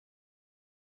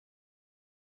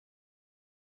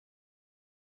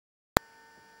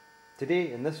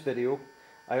Today in this video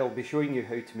I'll be showing you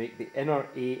how to make the inner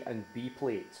A and B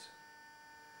plates.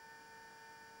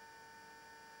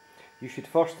 You should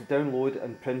first download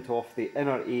and print off the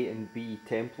inner A and B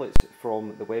templates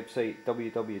from the website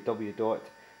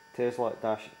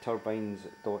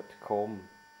www.tesla-turbines.com.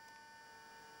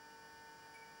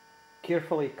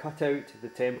 Carefully cut out the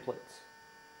templates.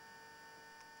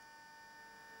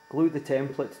 Glue the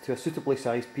template to a suitably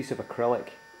sized piece of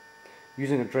acrylic.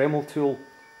 Using a Dremel tool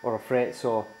or a fret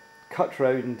saw, cut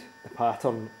round the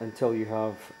pattern until you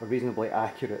have a reasonably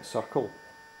accurate circle.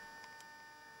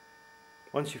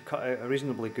 Once you've cut out a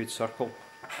reasonably good circle,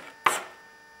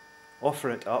 offer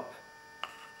it up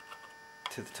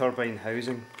to the turbine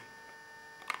housing.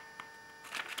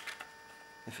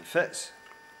 If it fits,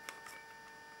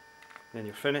 then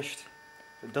you're finished.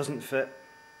 If it doesn't fit,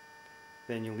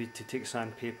 then you'll need to take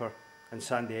sandpaper and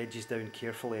sand the edges down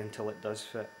carefully until it does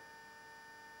fit.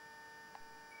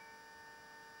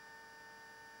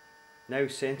 Now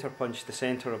centre punch the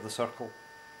centre of the circle.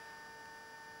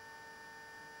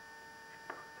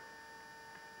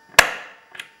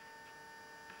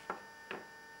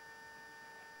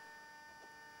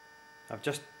 I've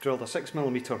just drilled a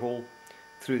 6mm hole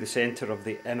through the centre of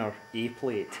the inner A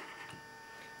plate.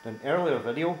 In an earlier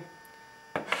video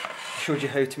I showed you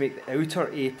how to make the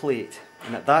outer A plate,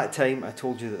 and at that time I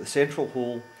told you that the central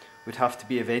hole would have to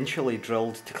be eventually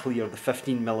drilled to clear the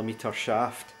 15mm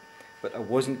shaft, but I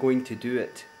wasn't going to do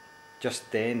it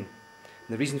just then. And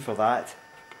the reason for that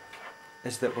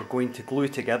is that we're going to glue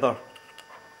together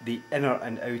the inner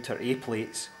and outer A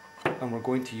plates, and we're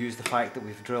going to use the fact that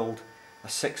we've drilled a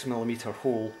 6mm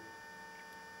hole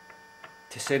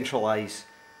to centralise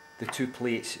the two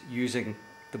plates using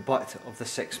the butt of the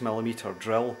 6mm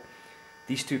drill.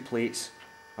 These two plates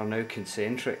are now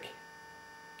concentric.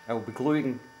 I will be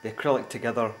gluing the acrylic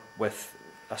together with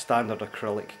a standard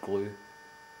acrylic glue.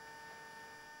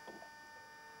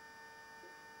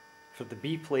 For the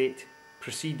B plate,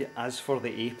 proceed as for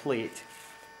the A plate,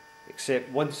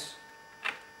 except once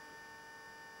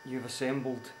you've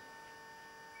assembled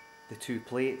the two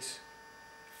plates,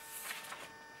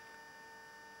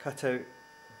 cut out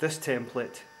this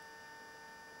template,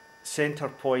 centre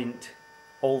point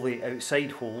all the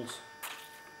outside holes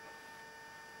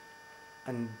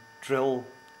and drill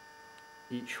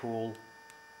each hole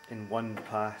in one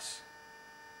pass.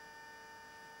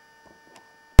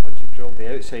 Once you've drilled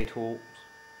the outside holes,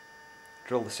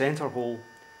 drill the centre hole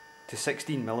to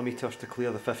 16mm to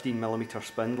clear the 15mm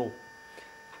spindle.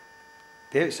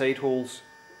 The outside holes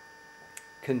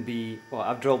can be, well,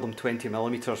 I've drilled them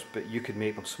 20mm, but you could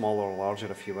make them smaller or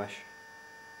larger if you wish.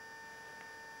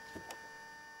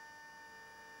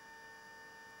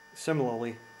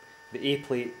 Similarly, the A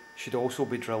plate should also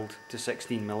be drilled to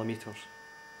 16mm.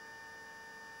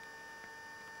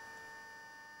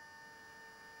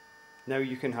 Now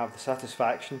you can have the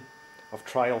satisfaction of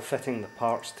trial fitting the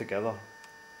parts together.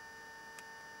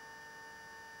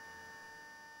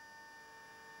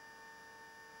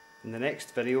 In the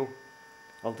next video,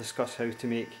 I'll discuss how to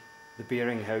make the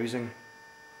bearing housing.